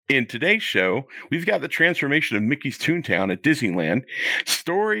In today's show, we've got the transformation of Mickey's Toontown at Disneyland,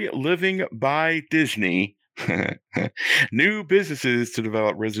 story living by Disney, new businesses to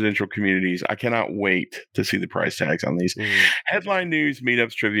develop residential communities. I cannot wait to see the price tags on these. Headline news,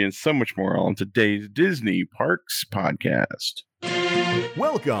 meetups, trivia, and so much more on today's Disney Parks podcast.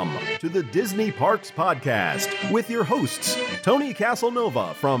 Welcome to the Disney Parks Podcast with your hosts, Tony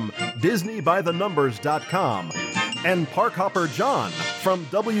Casanova from DisneyByTheNumbers.com and Parkhopper John from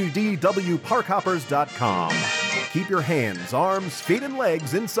WDWParkhoppers.com. Keep your hands, arms, feet, and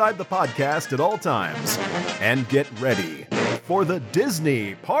legs inside the podcast at all times. And get ready for the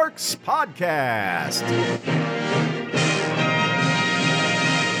Disney Parks Podcast.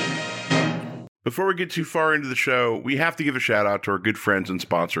 Before we get too far into the show, we have to give a shout out to our good friends and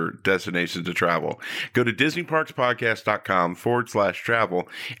sponsor, Destinations to Travel. Go to DisneyParksPodcast.com/travel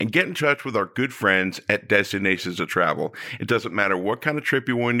and get in touch with our good friends at Destinations to Travel. It doesn't matter what kind of trip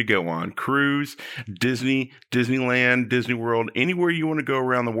you're wanting to go on, cruise, Disney, Disneyland, Disney World, anywhere you want to go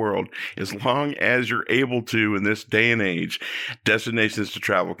around the world, as long as you're able to in this day and age, Destinations to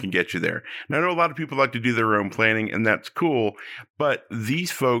Travel can get you there. Now, I know a lot of people like to do their own planning, and that's cool, but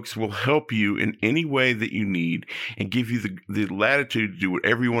these folks will help you in any way that you need and give you the latitude to do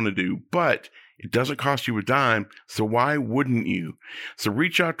whatever you want to do, but it doesn't cost you a dime, so why wouldn't you? So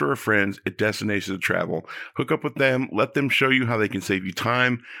reach out to our friends at Destinations to Travel, hook up with them, let them show you how they can save you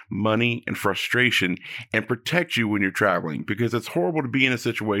time, money, and frustration, and protect you when you're traveling, because it's horrible to be in a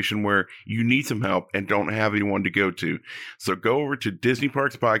situation where you need some help and don't have anyone to go to. So go over to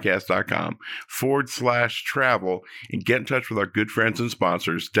DisneyParksPodcast.com/travel and get in touch with our good friends and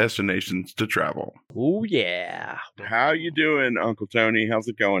sponsors, Destinations to Travel. Oh, yeah. How you doing, Uncle Tony? How's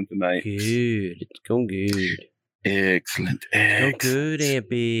it going tonight? Good. It's going good. Excellent. Go good, Aunt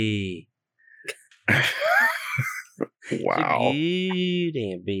B. Wow. Good,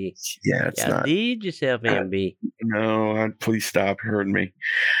 Aunt B. Yeah, it's not. Lead yourself, Aunt B. No, please stop hurting me.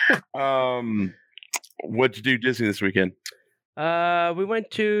 What'd you do Disney this weekend? We went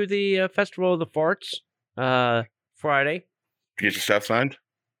to the Festival of the Farts Friday. Did you get your stuff signed?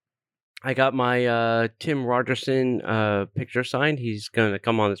 I got my Tim Rogerson picture signed. He's going to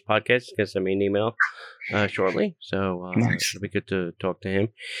come on this podcast. He's going to send me an email shortly. So Nice. it'll be good to talk to him.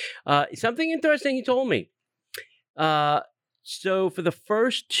 Something interesting he told me. So for the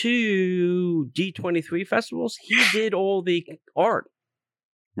first two D23 festivals, he did all the art.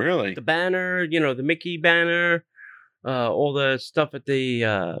 Really? The banner, the Mickey banner, all the stuff at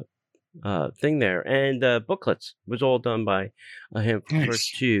the thing there. And the booklets was all done by him for the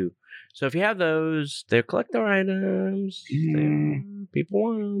first two. So if you have those, they're collector items. People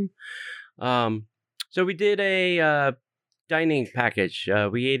want them. So we did a dining package.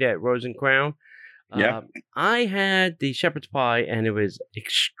 We ate at Rose and Crown. Yeah. I had the shepherd's pie, and it was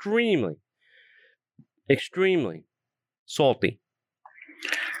extremely, extremely salty.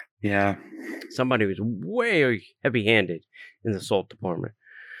 Yeah. Somebody was way heavy-handed in the salt department.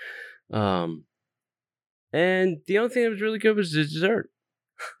 And the only thing that was really good was the dessert.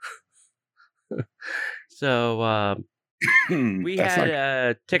 So we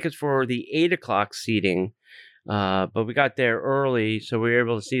had tickets for the 8 o'clock seating, but we got there early, so we were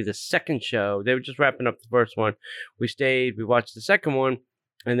able to see the second show. They were just wrapping up the first one. We stayed, we watched the second one,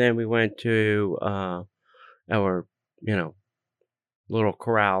 and then we went to our, little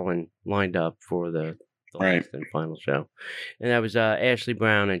corral and lined up for the last and final show. And that was Ashley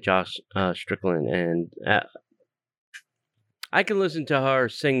Brown and Josh Strickland, and I can listen to her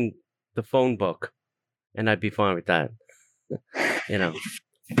sing the phone book, and I'd be fine with that.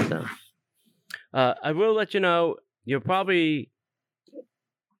 So, I will let you know, you're probably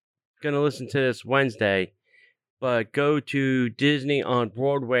going to listen to this Wednesday, but go to Disney on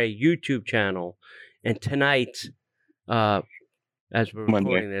Broadway YouTube channel, and tonight, as we're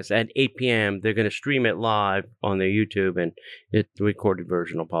recording this, at 8 p.m., they're going to stream it live on their YouTube, and the recorded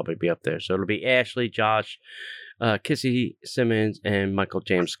version will probably be up there. So it'll be Ashley, Josh, Kissy Simmons, and Michael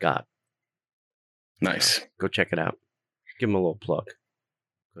James Scott. Nice. Go check it out. Give them a little plug.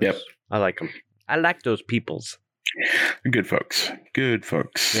 Yep. I like them. I like those peoples. Good folks. Good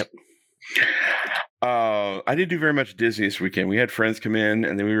folks. Yep. I didn't do very much Disney this weekend. We had friends come in,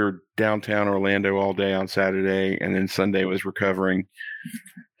 and then we were downtown Orlando all day on Saturday, and then Sunday was recovering.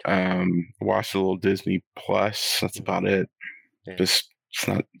 Watched a little Disney Plus. That's about it. Yeah. Just it's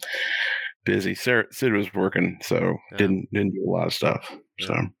not busy. Sid was working, so didn't do a lot of stuff.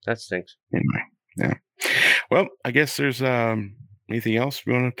 So that stinks. Anyway, yeah. Well, I guess there's anything else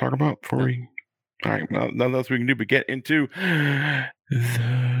we want to talk about before we. All right. Well, nothing else we can do but get into the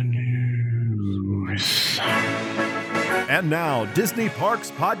news. And now, Disney Parks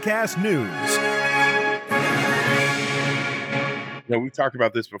Podcast News. Now, we've talked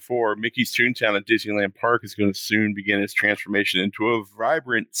about this before. Mickey's Toontown at Disneyland Park is going to soon begin its transformation into a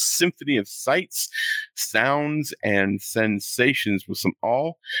vibrant symphony of sights, sounds, and sensations with some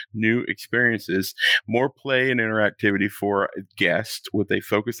all new experiences, more play and interactivity for guests with a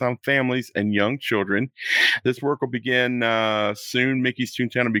focus on families and young children. This work will begin soon. Mickey's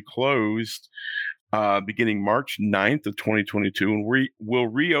Toontown will be closed beginning March 9th of 2022, and we will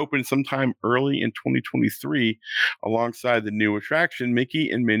reopen sometime early in 2023 alongside the new attraction, Mickey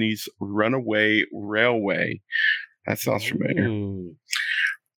and Minnie's Runaway Railway. That sounds familiar.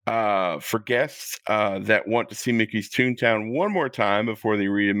 For guests that want to see Mickey's Toontown one more time before the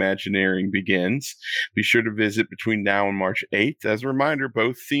reimagineering begins, be sure to visit between now and March 8th. As a reminder,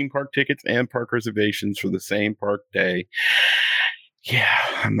 both theme park tickets and park reservations for the same park day. Yeah,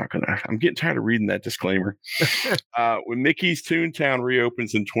 I'm getting tired of reading that disclaimer. When Mickey's Toontown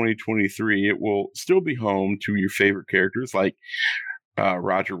reopens in 2023, it will still be home to your favorite characters like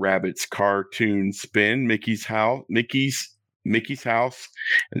Roger Rabbit's Cartoon Spin, Mickey's House, and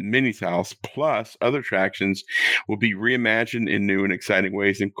Minnie's House, plus other attractions will be reimagined in new and exciting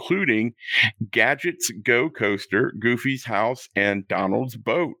ways, including Gadget's Go Coaster, Goofy's House, and Donald's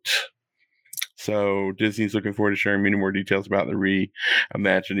Boat. So Disney's looking forward to sharing many more details about the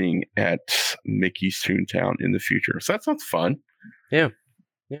reimagining at Mickey's Toontown in the future. So that sounds fun. Yeah.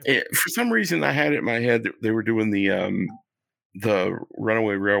 For some reason, I had it in my head that they were doing the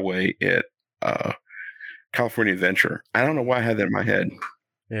Runaway Railway at California Adventure. I don't know why I had that in my head.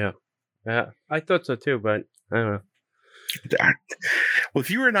 Yeah. I thought so too, but I don't know. Well,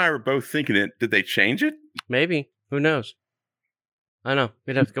 if you and I were both thinking it, did they change it? Maybe. Who knows? I don't know.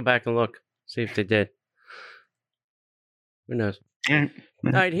 We'd have to go back and look. See if they did. Who knows? Mm-hmm.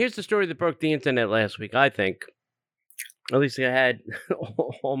 All right, here's the story that broke the internet last week, I think. At least I had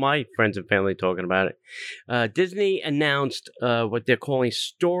all my friends and family talking about it. Disney announced what they're calling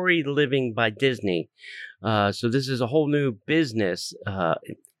Story Living by Disney. So this is a whole new business.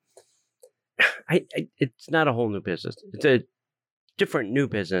 It's not a whole new business. It's a different new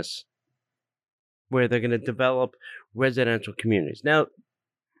business where they're going to develop residential communities. Now,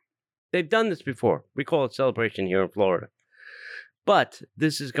 they've done this before. We call it Celebration here in Florida. But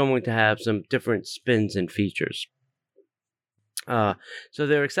this is going to have some different spins and features. So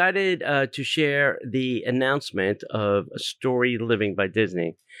they're excited to share the announcement of Story Living by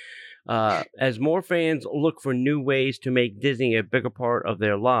Disney. As more fans look for new ways to make Disney a bigger part of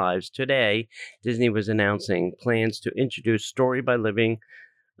their lives, today Disney was announcing plans to introduce Story Living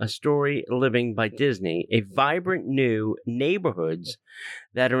by Disney, a vibrant new neighborhoods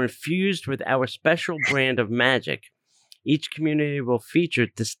that are infused with our special brand of magic. Each community will feature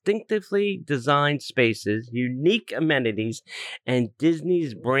distinctively designed spaces, unique amenities, and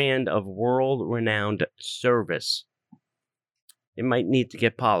Disney's brand of world-renowned service. It might need to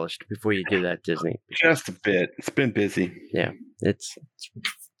get polished before you do that, Disney. Just a bit. It's been busy. Yeah, it's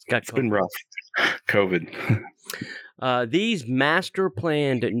been rough. COVID. These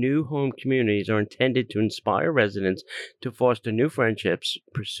master-planned new home communities are intended to inspire residents to foster new friendships,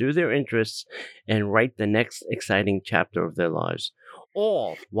 pursue their interests, and write the next exciting chapter of their lives,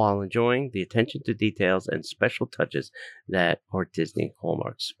 all while enjoying the attention to details and special touches that are Disney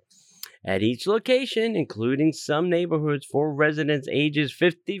hallmarks. At each location, including some neighborhoods for residents ages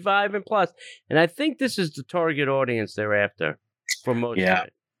 55 and plus, and I think this is the target audience they're after for most of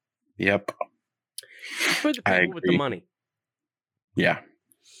it. Yep. For the people with the money. Yeah.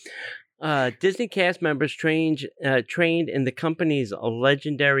 Disney cast members trained in the company's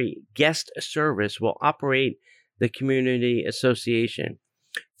legendary guest service will operate the community association.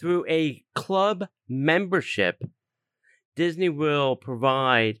 Through a club membership, Disney will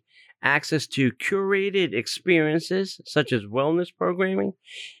provide access to curated experiences such as wellness programming,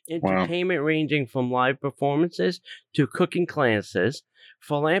 entertainment ranging from live performances to cooking classes,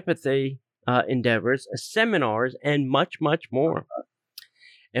 philanthropy endeavors, seminars, and much, much more.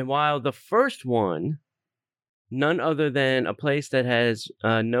 And while the first one, none other than a place that has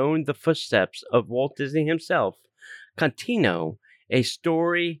known the footsteps of Walt Disney himself, Contino, a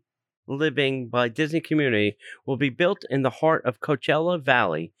Story Living by Disney community, will be built in the heart of Coachella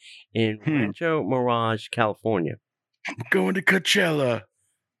Valley in Rancho Mirage, California. I'm going to Coachella.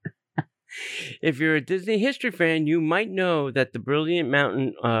 If you're a Disney history fan, you might know that the brilliant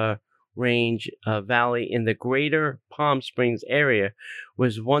mountain range valley in the greater Palm Springs area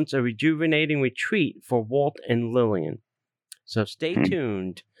was once a rejuvenating retreat for Walt and Lillian. So stay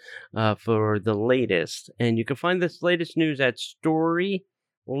tuned for the latest. And you can find this latest news at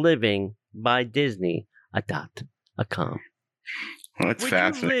storylivingbyDisney.com. Well, that's Would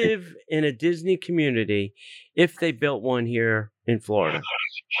fascinating. you live in a Disney community if they built one here in Florida?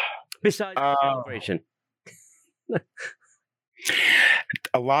 Besides the celebration.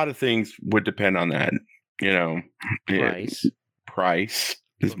 A lot of things would depend on that. Yeah, price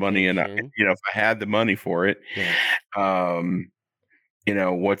is money, and Location. if I had the money for it, Yeah.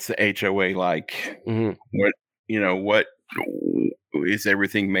 what's the HOA like? Mhm. What is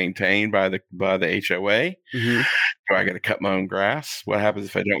everything maintained by the HOA? Mhm. Do I got to cut my own grass? What happens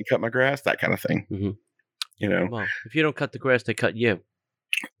if I don't cut my grass? That kind of thing. Mhm. You know, Well, if you don't cut the grass, they cut you.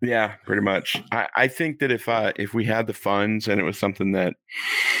 yeah, pretty much. I think that if we had the funds and it was something that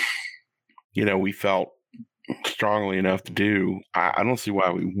we felt strongly enough to do, I don't see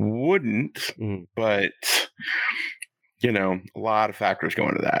why we wouldn't. Mhm. But a lot of factors go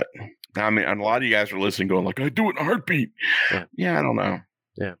into that. I mean, and a lot of you guys are listening, going like, "I do it in a heartbeat." Yeah, I don't know.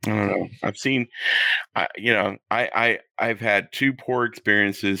 Yeah, I don't know. I've seen, I've had 2 poor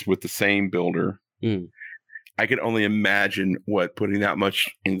experiences with the same builder. Mm. I can only imagine what putting that much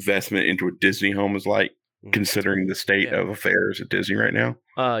investment into a Disney home is like, considering the state of affairs at Disney right now.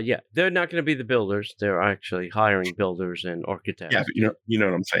 Yeah, they're not going to be the builders. They're actually hiring builders and architects. Yeah, but you know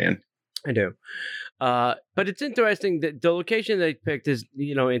what I'm saying. I do. But it's interesting that the location they picked is,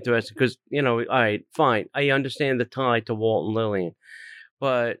 interesting because, all right, fine. I understand the tie to Walt and Lillian,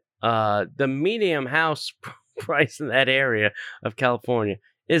 but the medium house price in that area of California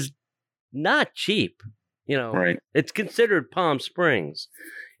is not cheap. Right. It's considered Palm Springs,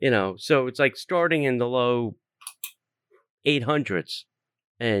 so it's like starting in the low 800s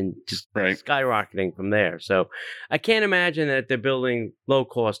and just skyrocketing from there. So I can't imagine that they're building low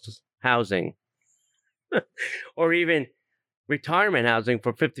cost housing or even retirement housing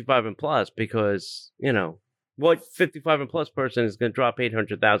for 55 and plus, because what 55 and plus person is going to drop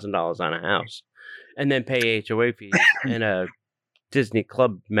 $800,000 on a house and then pay HOA fees and a Disney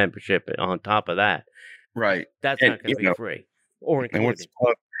club membership on top of that. Right. That's not going to be free or included.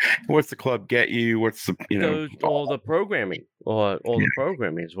 And what's the club get you? What's the all the programming or all the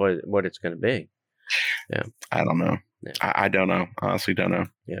programming is what it's going to be. Yeah. I don't know. Yeah. I don't know. Honestly, don't know.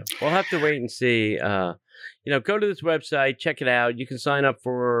 Yeah. We'll have to wait and see. Go to this website, check it out. You can sign up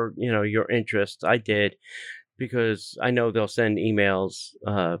for, your interest. I did, because I know they'll send emails,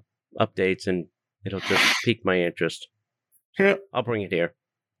 updates, and it'll just pique my interest. Yeah. I'll bring it here.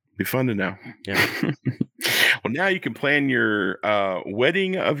 Be fun to know. Yeah. Well, now you can plan your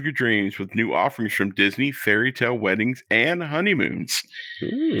wedding of your dreams with new offerings from Disney, Fairy Tale Weddings, and Honeymoons.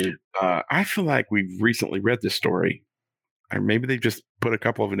 I feel like we've recently read this story. Or maybe they just put a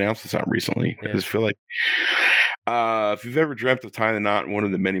couple of announcements out recently. I just feel like if you've ever dreamt of tying the knot in one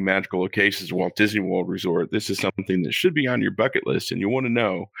of the many magical locations of Walt Disney World Resort, this is something that should be on your bucket list, and you want to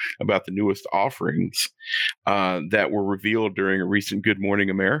know about the newest offerings that were revealed during a recent Good Morning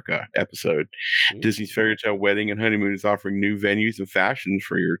America episode. Disney's Fairy Tale Wedding and Honeymoon is offering new venues and fashions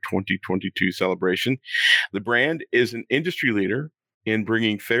for your 2022 celebration. The brand is an industry leader in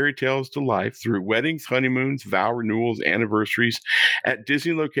bringing fairy tales to life through weddings, honeymoons, vow renewals, anniversaries at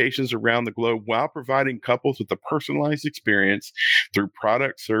Disney locations around the globe, while providing couples with a personalized experience through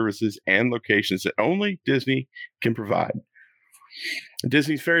products, services, and locations that only Disney can provide.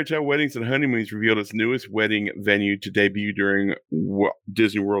 Disney's Fairy Tale Weddings and Honeymoons revealed its newest wedding venue to debut during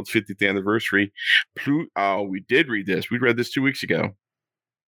Disney World's 50th anniversary. We did read this. We read this 2 weeks ago.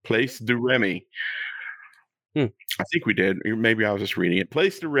 Place du Remy. I think we did. Maybe I was just reading it.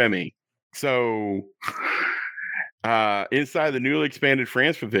 Place du Remy. So, inside the newly expanded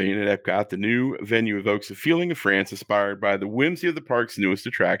France Pavilion at Epcot, the new venue evokes a feeling of France inspired by the whimsy of the park's newest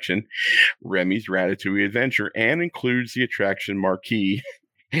attraction, Remy's Ratatouille Adventure, and includes the attraction marquee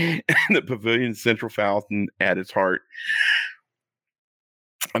and the pavilion's central fountain at its heart.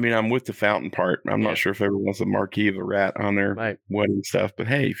 I mean, I'm with the fountain part. I'm not sure if everyone wants a marquee of a rat on their wedding stuff, but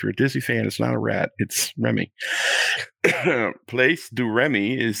hey, if you're a Disney fan, it's not a rat, it's Remy. Place du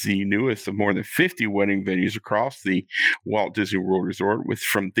Remy is the newest of more than 50 wedding venues across the Walt Disney World Resort, with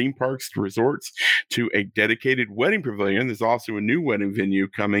from theme parks to resorts to a dedicated wedding pavilion. There's also a new wedding venue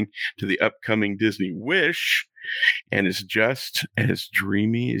coming to the upcoming Disney Wish, and it's just as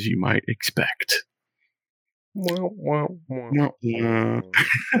dreamy as you might expect.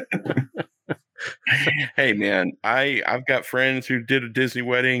 Hey man, I've got friends who did a Disney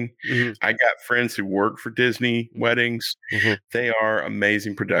wedding. I got friends who work for Disney weddings. They are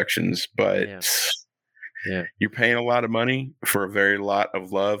amazing productions, but you're paying a lot of money for a very lot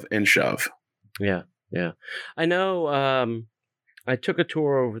of love and shove. Yeah. I know. I took a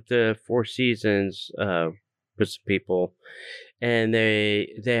tour over the Four Seasons with some people, and they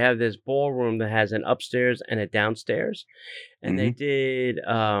have this ballroom that has an upstairs and a downstairs, and they did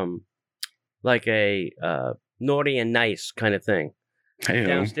like a naughty and nice kind of thing. Hey-o.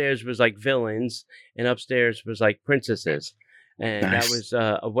 Downstairs was like villains, and upstairs was like princesses, and Nice. that was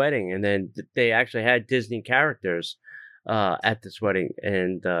a wedding. And then they actually had Disney characters at this wedding,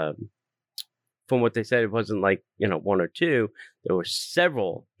 and from what they said, it wasn't like one or two. There were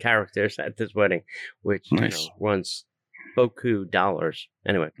several characters at this wedding, which Nice. runs beaucoup dollars.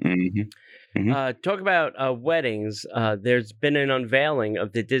 Anyway, talk about weddings. There's been an unveiling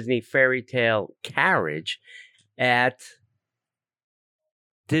of the Disney fairy tale carriage at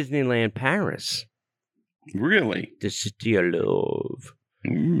Disneyland Paris. Really? The city of love.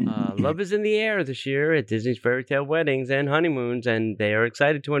 Love is in the air this year at Disney's fairy tale weddings and honeymoons, and they are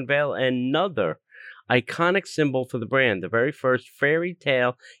excited to unveil another iconic symbol for the brand, the very first fairy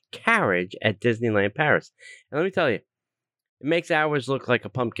tale carriage at Disneyland Paris. And let me tell you, it makes ours look like a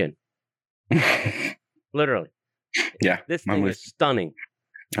pumpkin. Literally. Yeah. This thing is stunning.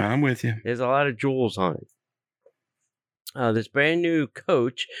 I'm with you. There's a lot of jewels on it. This brand new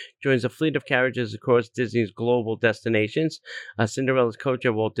coach joins a fleet of carriages across Disney's global destinations. Cinderella's coach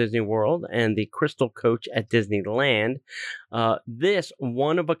at Walt Disney World and the Crystal Coach at Disneyland. This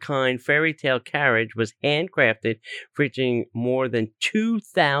one-of-a-kind fairy tale carriage was handcrafted, featuring more than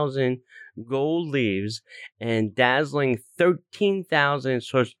 2,000 gold leaves and dazzling 13,000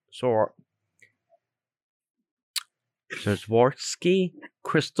 Swarovski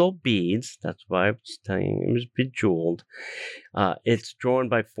crystal beads. That's why I was telling you it was bejeweled. It's drawn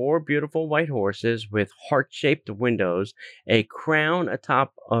by 4 beautiful white horses with heart-shaped windows, a crown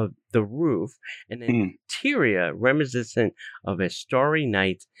atop of the roof, an interior reminiscent of a starry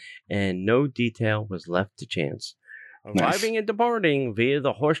night, and no detail was left to chance. Arriving and departing via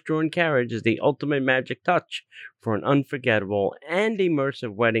the horse-drawn carriage is the ultimate magic touch for an unforgettable and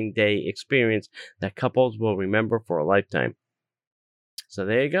immersive wedding day experience that couples will remember for a lifetime. So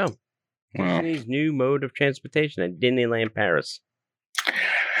there you go. Wow. Disney's new mode of transportation at Disneyland Paris.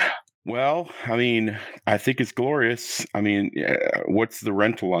 Well, I mean, I think it's glorious. I mean, what's the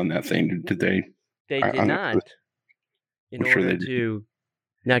rental on that thing? Did they? They did not. In order to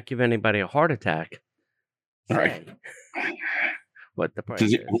not give anybody a heart attack. Right. What the price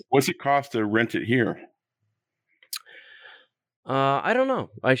is. What's it cost to rent it here? I don't know.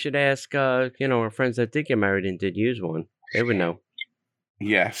 I should ask, our friends that did get married and did use one. They would know.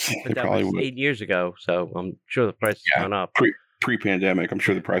 Yes, but that was 8 years ago, so I'm sure the price has gone up. Pre-pandemic, I'm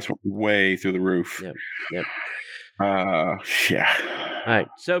sure the price went way through the roof. Yep. Yeah. All right,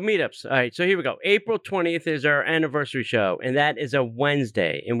 so meetups. All right, so here we go. April 20th is our anniversary show, and that is a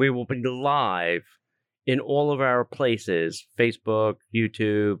Wednesday, and we will be live in all of our places, Facebook,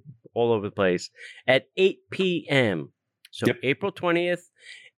 YouTube, all over the place, at 8 p.m. So April 20th,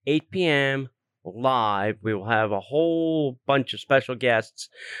 8 p.m., live. We will have a whole bunch of special guests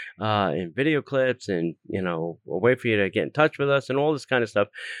and video clips, and, we'll wait for you to get in touch with us and all this kind of stuff.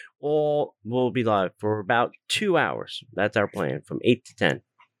 All will be live for about 2 hours. That's our plan, from 8 to 10.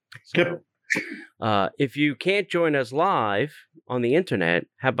 So, if you can't join us live on the internet,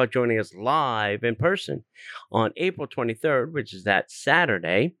 how about joining us live in person on April 23rd, which is that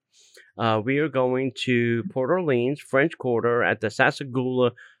Saturday? We are going to Port Orleans, French Quarter, at the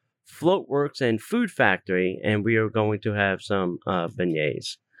Sassagoula Floatworks and Food Factory, and we are going to have some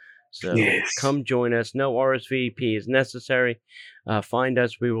beignets. So come join us. No RSVP is necessary. Find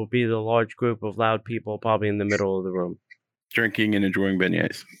us. We will be the large group of loud people probably in the middle of the room. Drinking and enjoying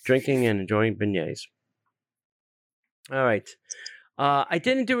beignets. All right. I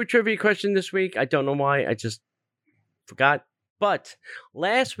didn't do a trivia question this week. I don't know why. I just forgot. But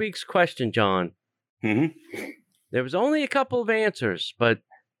last week's question, John, there was only a couple of answers, but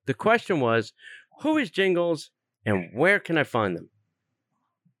the question was, who is Jingles and where can I find them?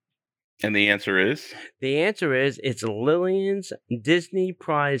 And the answer is? The answer is it's Lillian's Disney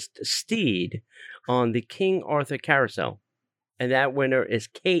prized steed on the King Arthur Carousel. And that winner is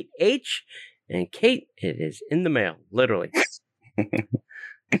Kate H. And Kate, it is in the mail, literally.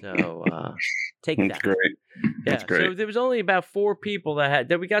 So take that. That's great. That's great. So there was only about 4 people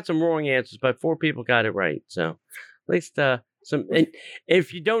that we got some wrong answers, but 4 people got it right. So at least some. And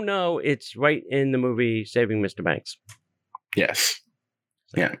if you don't know, it's right in the movie Saving Mr. Banks. Yes.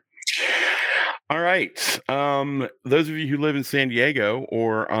 Yeah. All right. Those of you who live in San Diego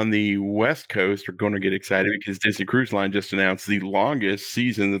or on the West Coast are going to get excited because Disney Cruise Line just announced the longest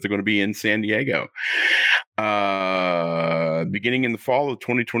season that they're going to be in San Diego. Beginning in the fall of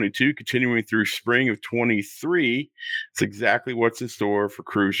 2022, continuing through spring of 23. It's exactly what's in store for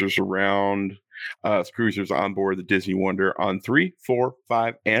cruisers around cruisers on board the Disney Wonder on 3, 4,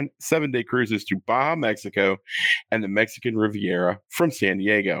 5, and 7-day cruises to Baja, Mexico, and the Mexican Riviera from San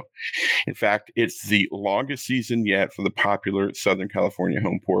Diego. In fact, it's the longest season yet for the popular Southern California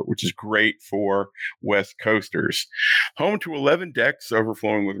home port, which is great for West Coasters. Home to 11 decks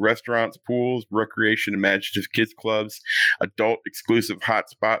overflowing with restaurants, pools, recreation, imaginative kids clubs, adult exclusive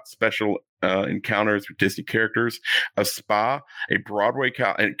hotspots, special encounters with Disney characters, a spa, a Broadway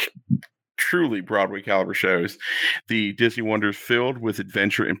and truly Broadway caliber shows. The Disney Wonder is filled with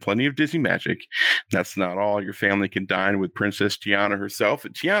adventure and plenty of Disney magic. That's not all. Your family can dine with Princess Tiana herself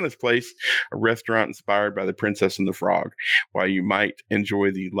at Tiana's Place, a restaurant inspired by The Princess and the Frog. While you might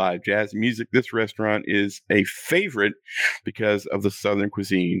enjoy the live jazz music, this restaurant is a favorite because of the Southern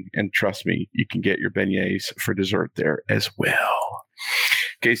cuisine. And trust me, you can get your beignets for dessert there as well.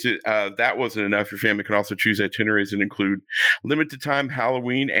 In case that wasn't enough, your family can also choose itineraries that include limited time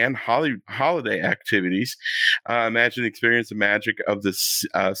Halloween and holiday activities. Imagine the experience the magic of the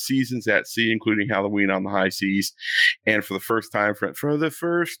seasons at sea, including Halloween on the high seas, and for the first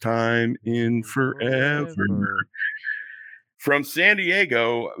time in forever. From San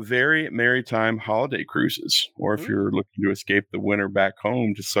Diego, very maritime holiday cruises. Or if you're looking to escape the winter back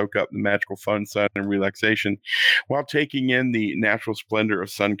home to soak up the magical fun, sun, and relaxation while taking in the natural splendor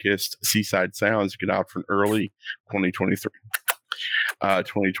of sun-kissed seaside sounds, you can opt for an early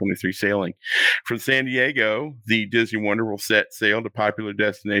 2023 sailing. From San Diego, the Disney Wonder will set sail to popular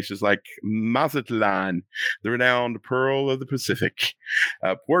destinations like Mazatlan, the renowned Pearl of the Pacific,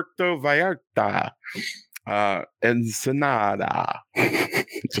 Puerto Vallarta, Ensenada,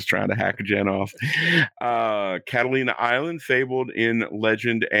 just trying to hack a Jen off. Catalina Island, fabled in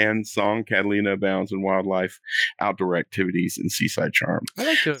legend and song. Catalina abounds in wildlife, outdoor activities, and seaside charm. I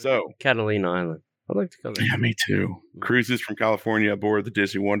like to go to Catalina Island. I'd like to go there. Yeah, me too. Cruises from California aboard the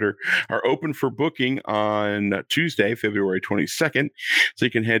Disney Wonder are open for booking on Tuesday, February 22nd. So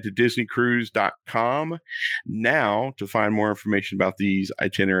you can head to disneycruise.com now to find more information about these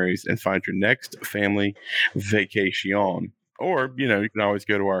itineraries and find your next family vacation. Or, you can always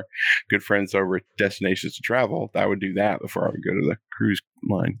go to our good friends over at Destinations to Travel. I would do that before I would go to the cruise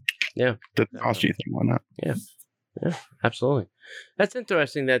line. Yeah. Doesn't cost you anything. Why not? Yeah. Yeah, absolutely. That's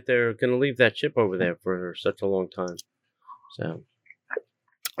interesting that they're going to leave that ship over there for such a long time. So,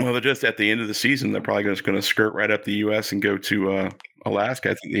 well, they're just at the end of the season. They're probably just going to skirt right up the U.S. and go to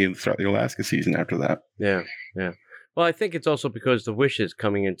Alaska. I think they start the Alaska season after that. Yeah, yeah. Well, I think it's also because the Wish is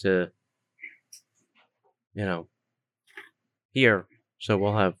coming into, here. So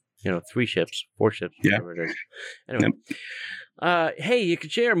we'll have, 3 ships, 4 ships, whatever it is. Anyway. Yep. Hey, you can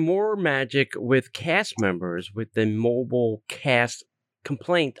share more magic with cast members with the mobile cast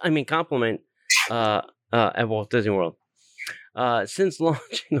compliment at Walt Disney World. Since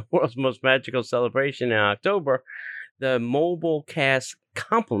launching the world's most magical celebration in October, the mobile cast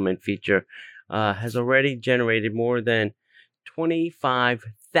compliment feature has already generated more than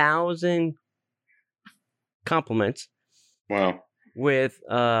 25,000 compliments. Wow. With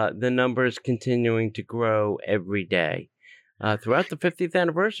the numbers continuing to grow every day. Throughout the 50th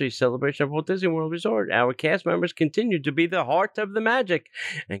anniversary celebration of Walt Disney World Resort, our cast members continue to be the heart of the magic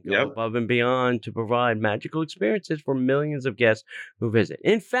and go above and beyond to provide magical experiences for millions of guests who visit.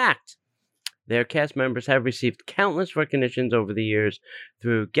 In fact, their cast members have received countless recognitions over the years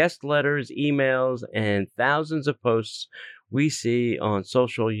through guest letters, emails, and thousands of posts we see on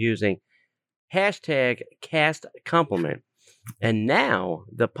social using #CastCompliment. And now,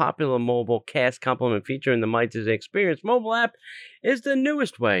 the popular mobile cast compliment feature in the My Disney Experience mobile app is the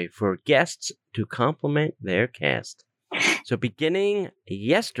newest way for guests to compliment their cast. So beginning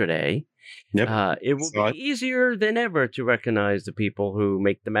yesterday, it will be easier than ever to recognize the people who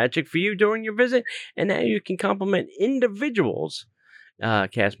make the magic for you during your visit. And now you can compliment individuals,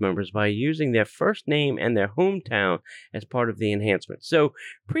 cast members, by using their first name and their hometown as part of the enhancement. So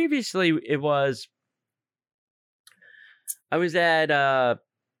previously, it was... I was at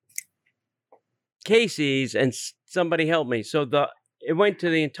Casey's and somebody helped me. So it went to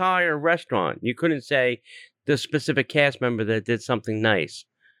the entire restaurant. You couldn't say the specific cast member that did something nice.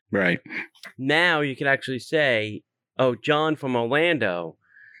 Right. Now you can actually say, oh, John from Orlando,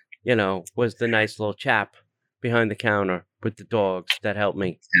 was the nice little chap behind the counter with the dogs that helped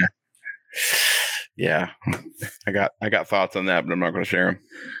me. Yeah. I got thoughts on that, but I'm not going to share them.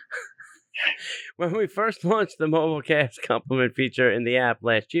 When we first launched the mobile cast compliment feature in the app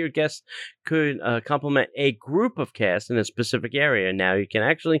last year, guests could compliment a group of casts in a specific area. Now you can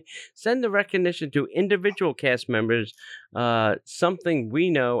actually send the recognition to individual cast members, something we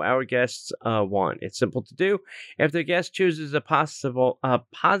know our guests want. It's simple to do. If the guest chooses a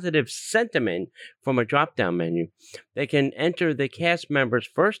positive sentiment from a drop-down menu, they can enter the cast member's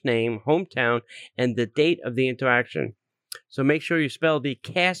first name, hometown, and the date of the interaction. So make sure you spell the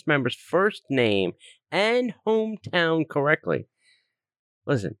cast member's first name and hometown correctly.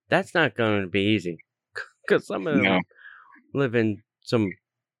 Listen, that's not going to be easy because some of them live in some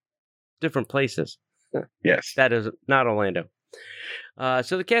different places. Yes. That is not Orlando.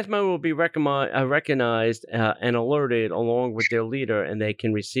 So the cast member will be recognized and alerted along with their leader, and they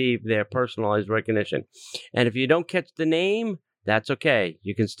can receive their personalized recognition. And if you don't catch the name, that's okay.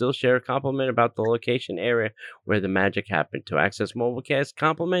 You can still share a compliment about the location area where the magic happened. To access mobile cast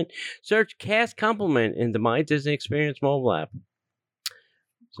compliment, search cast compliment in the My Disney Experience mobile app.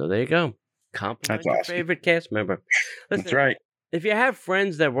 So there you go. Compliment your favorite cast member. Listen, that's right. If you have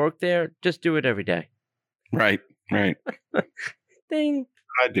friends that work there, just do it every day. Right. Ding.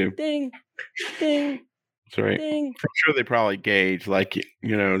 I do. Ding. Ding. That's right. Ding. I'm sure they probably gauge, like,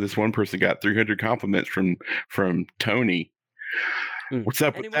 this one person got 300 compliments from Tony. What's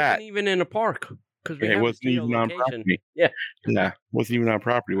up with that? Wasn't even in a park because it wasn't even on property. Yeah, wasn't even on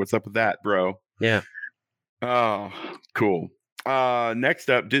property. What's up with that, bro? Yeah. Oh, cool. Next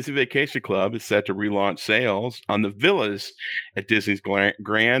up, Disney Vacation Club is set to relaunch sales on the villas at Disney's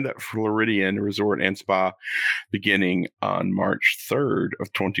Grand Floridian Resort and Spa beginning on March 3rd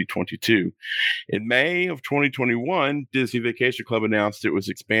of 2022. In May of 2021, Disney Vacation Club announced it was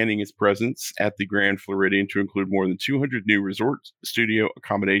expanding its presence at the Grand Floridian to include more than 200 new resort studio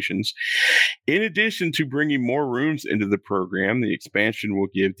accommodations. In addition to bringing more rooms into the program, the expansion will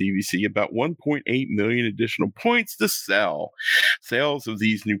give DVC about 1.8 million additional points to sell. Sales of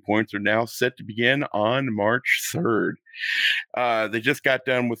these new points are now set to begin on March 3rd. They just got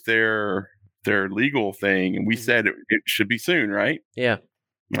done with their legal thing, and we said it should be soon, right? Yeah.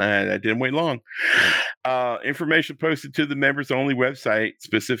 That didn't wait long. Information posted to the members-only website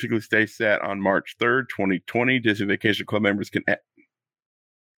specifically states that on March 3rd, 2020, Disney Vacation Club members can... Is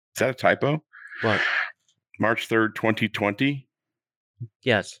that a typo? What? March 3rd, 2020?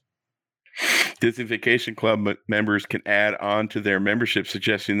 Yes. Disney Vacation Club members can add on to their membership,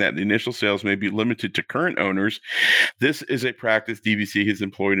 suggesting that the initial sales may be limited to current owners. This is a practice DVC has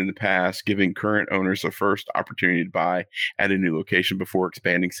employed in the past, giving current owners a first opportunity to buy at a new location before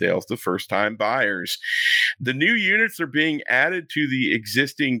expanding sales to first-time buyers. The new units are being added to the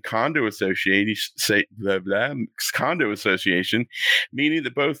existing condo association, meaning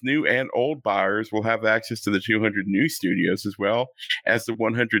that both new and old buyers will have access to the 200 new studios as well as the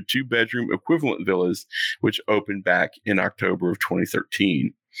 100 two-bedroom equivalent villas, which opened back in October of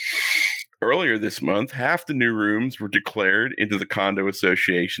 2013. Earlier this month, half the new rooms were declared into the condo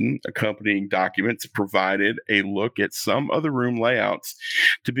association. Accompanying documents provided a look at some of the room layouts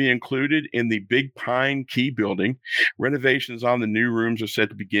to be included in the Big Pine Key building. Renovations on the new rooms are set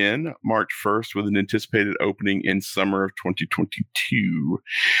to begin March 1st with an anticipated opening in summer of 2022.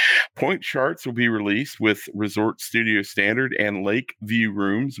 Point charts will be released with Resort Studio Standard and Lake View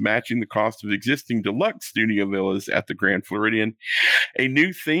rooms matching the cost of existing deluxe studio villas at the Grand Floridian. A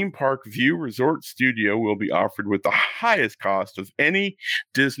new theme park view resort studio will be offered with the highest cost of any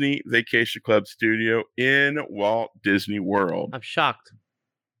Disney Vacation Club studio in Walt Disney World. I'm shocked.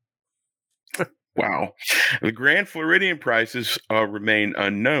 Wow. The Grand Floridian prices remain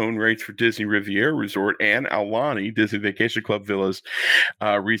unknown. Rates for Disney Riviera Resort and Aulani Disney Vacation Club villas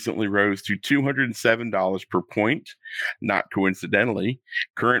recently rose to $207 per point. Not coincidentally,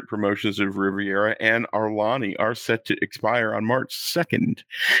 current promotions of Riviera and Aulani are set to expire on March 2nd.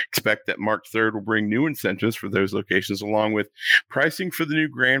 Expect that March 3rd will bring new incentives for those locations, along with pricing for the new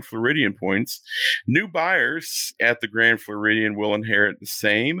Grand Floridian points. New buyers at the Grand Floridian will inherit the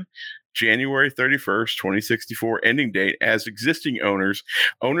same January 31st, 2064 ending date as existing owners.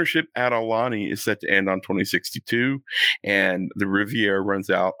 Ownership at Aulani is set to end on 2062, and the Riviera runs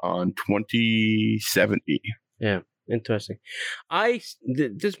out on 2070. Yeah, interesting.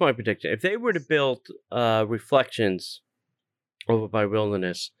 This is my prediction. If they were to build Reflections over by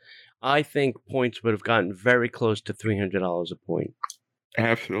Wilderness, I think points would have gotten very close to $300 a point.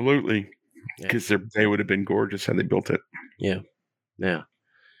 Absolutely, because they would have been gorgeous had they built it. Yeah.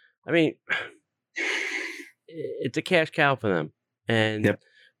 I mean, it's a cash cow for them. And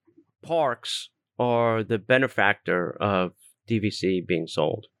parks are the benefactor of DVC being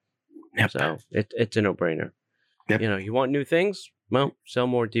sold. So it's a no-brainer. You want new things? Well, sell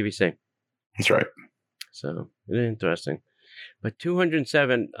more DVC. That's right. So interesting. But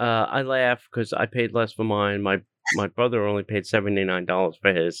 207, I laugh because I paid less for mine. My brother only paid $79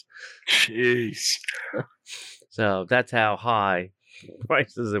 for his. Jeez. So that's how high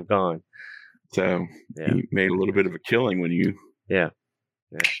prices have gone. So Yeah. you made a little bit of a killing when you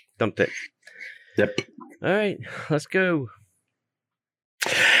Dumped it. Yep. All right, let's go.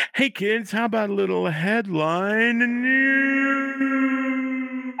 Hey kids, how about a little headline news?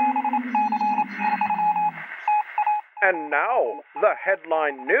 And now, the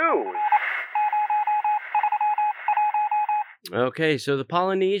headline news. Okay, so the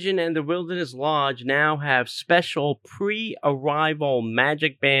Polynesian and the Wilderness Lodge now have special pre-arrival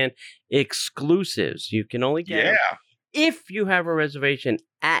Magic Band exclusives. You can only get them if you have a reservation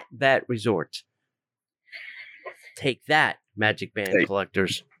at that resort. Take that, Magic Band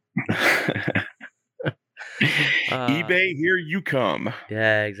collectors. eBay, here you come.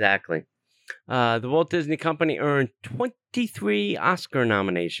 Yeah, exactly. The Walt Disney Company earned 23 Oscar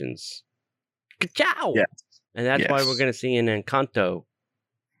nominations. Ka-chow! Yes. And that's why we're going to see an Encanto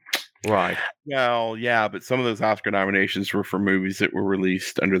ride. Well, yeah, but some of those Oscar nominations were for movies that were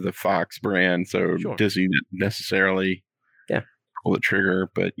released under the Fox brand, so Disney didn't necessarily pull the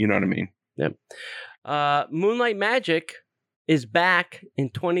trigger, but you know what I mean. Yep. Moonlight Magic is back in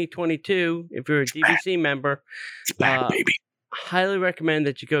 2022. If you're a DVC member, it's back, baby. Highly recommend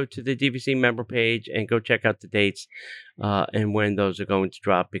that you go to the DVC member page and go check out the dates and when those are going to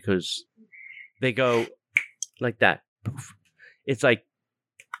drop, because they go like that. Poof. It's like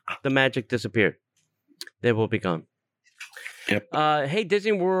the magic disappeared. They will be gone. Yep. Hey,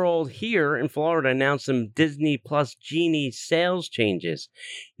 Disney World here in Florida announced some Disney Plus Genie sales changes.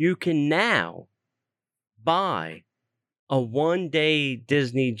 You can now buy a one-day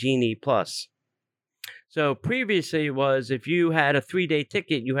Disney Genie Plus. So previously it was if you had a 3-day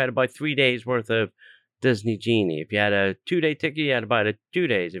ticket, you had to buy 3 days worth of Disney Genie. If you had a 2-day ticket, you had to buy the 2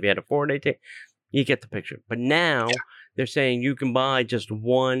 days. If you had a 4-day ticket, you get the picture. But now they're saying you can buy just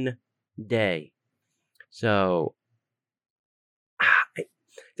 1 day. So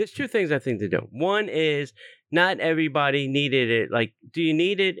there's 2 things I think to do. One is not everybody needed it. Like, do you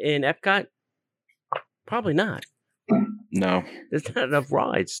need it in Epcot? Probably not. No. There's not enough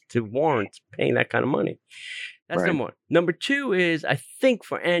rides to warrant paying that kind of money. That's number one. Number 2 is, I think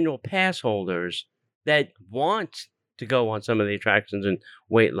for annual pass holders that want to go on some of the attractions and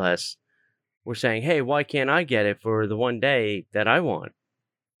wait less, we're saying, hey, why can't I get it for the 1 day that I want?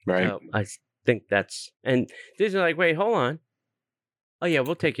 Right. So I think that's, and Disney's like, wait, hold on. Oh yeah,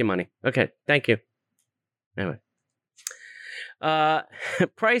 we'll take your money. Okay, thank you. Anyway.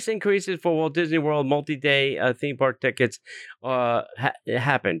 Price increases for Walt Disney World multi-day theme park tickets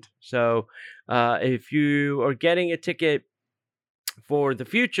happened. So if you are getting a ticket for the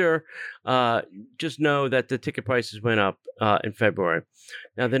future, just know that the ticket prices went up in February.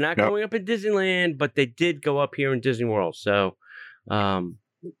 Now, they're not going up in Disneyland, but they did go up here in Disney World. So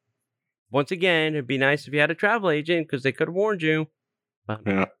once again, it'd be nice if you had a travel agent, because they could have warned you. But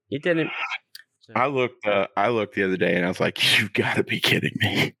you didn't. So. I looked the other day and I was like, you've got to be kidding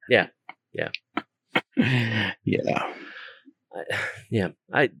me. Yeah.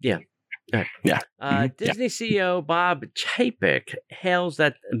 Disney CEO Bob Chapek hails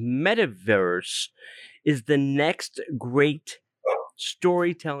that Metaverse is the next great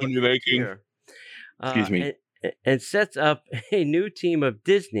storytelling frontier. Excuse me. And sets up a new team of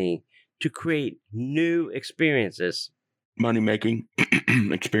Disney to create new experiences. Money-making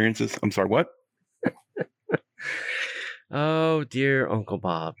experiences. I'm sorry, what? Oh, dear Uncle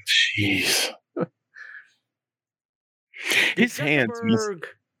Bob. Jeez. His hands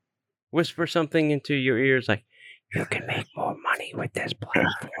whisper something into your ears like, you can make more money with this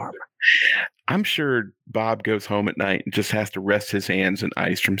platform. I'm sure Bob goes home at night and just has to rest his hands in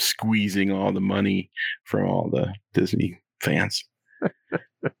ice from squeezing all the money from all the Disney fans.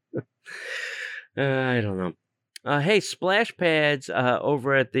 I don't know. Hey, splash pads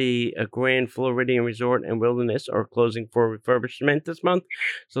over at the Grand Floridian Resort and Wilderness are closing for refurbishment this month.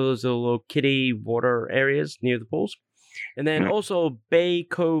 So those are little kiddie water areas near the pools. And then also Bay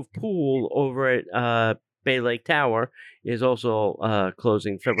Cove Pool over at Bay Lake Tower is also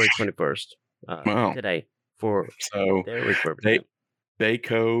closing February 21st today for their refurbishment. Bay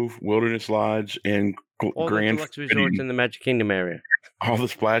Cove, Wilderness Lodge, and all Grand the deluxe resorts in the Magic Kingdom area. All the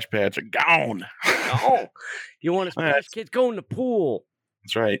splash pads are gone. Oh, you want to splash, kids? Go in the pool.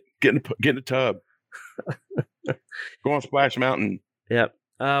 That's right. Get in a tub. Go on Splash Mountain. Yep.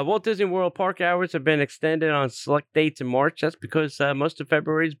 Walt Disney World park hours have been extended on select dates in March. That's because most of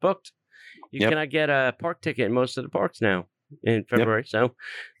February is booked. You cannot get a park ticket in most of the parks now. in February. So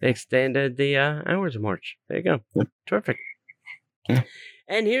they extended the hours of March. There you go. Yep. Terrific. Yeah.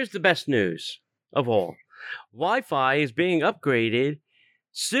 And here's the best news of all. Wi-Fi is being upgraded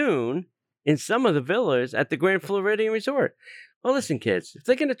soon in some of the villas at the Grand Floridian Resort. Well, listen, kids, if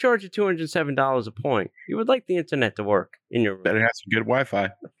they're going to charge you $207 a point, you would like the internet to work in your room. Better have some good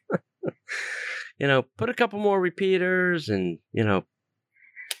Wi-Fi. Put a couple more repeaters and,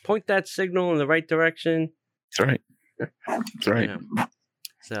 point that signal in the right direction. That's right. That's right.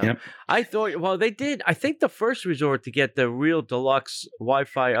 So Yep. I thought, well, they did. I think the first resort to get the real deluxe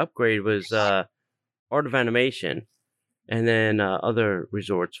Wi-Fi upgrade was Art of Animation. And then other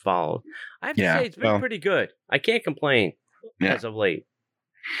resorts followed. I have to say, it's been pretty good. I can't complain as of late.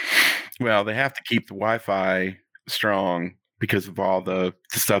 Well, they have to keep the Wi-Fi strong because of all the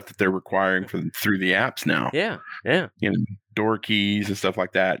stuff that they're requiring through the apps now. Yeah. Door keys and stuff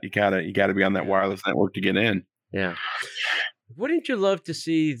like that. You gotta be on that wireless network to get in. Yeah. Wouldn't you love to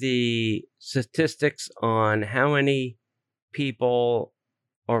see the statistics on how many people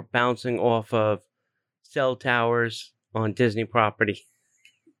are bouncing off of cell towers on Disney property?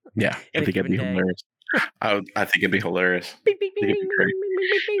 Yeah, I think it'd be hilarious. I think it'd be hilarious. I think it'd be great.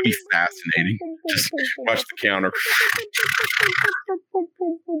 It'd be fascinating. Just watch the counter.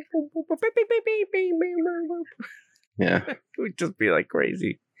 Yeah. It would just be like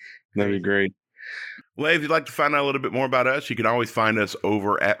crazy. That'd be great. Well, if you'd like to find out a little bit more about us, you can always find us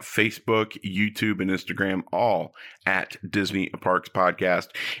over at Facebook, YouTube, and Instagram, all at Disney Parks Podcast.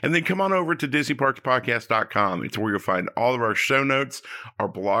 And then come on over to DisneyParksPodcast.com. It's where you'll find all of our show notes, our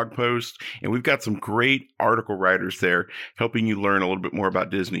blog posts, and we've got some great article writers there helping you learn a little bit more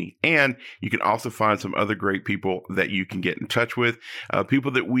about Disney. And you can also find some other great people that you can get in touch with,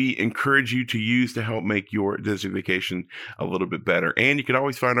 people that we encourage you to use to help make your Disney vacation a little bit better. And you can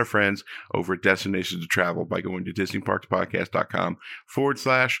always find our friends over at Destinations to Travel by going to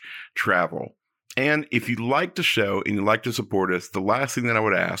DisneyParksPodcast.com/travel. And if you like the show and you'd like to support us, the last thing that I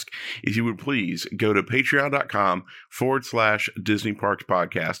would ask is you would please go to patreon.com/Disney Parks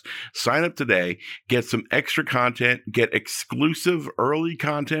Podcast. Sign up today, get some extra content, get exclusive early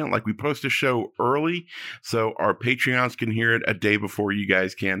content, like we post a show early so our Patreons can hear it a day before you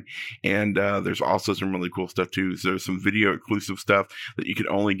guys can. And there's also some really cool stuff too. So there's some video exclusive stuff that you can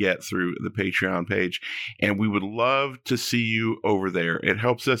only get through the Patreon page. And we would love to see you over there. It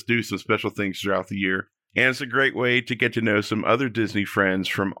helps us do some special things throughout the year. And it's a great way to get to know some other Disney friends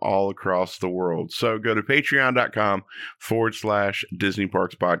from all across the world. So go to patreon.com/Disney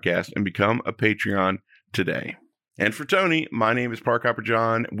Parks Podcast and become a Patreon today. And for Tony, my name is Park Hopper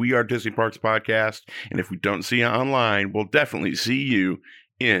John. We are Disney Parks Podcast. And if we don't see you online, we'll definitely see you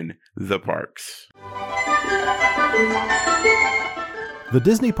in the parks. The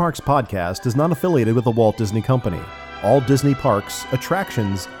Disney Parks Podcast is not affiliated with the Walt Disney Company. All Disney parks,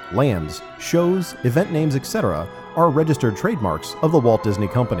 attractions, lands, shows, event names, etc. are registered trademarks of the Walt Disney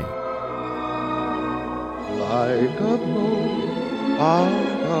Company. Like a bolt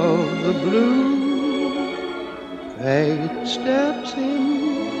out of the blue, fate steps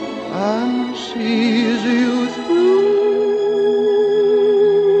in and sees you through.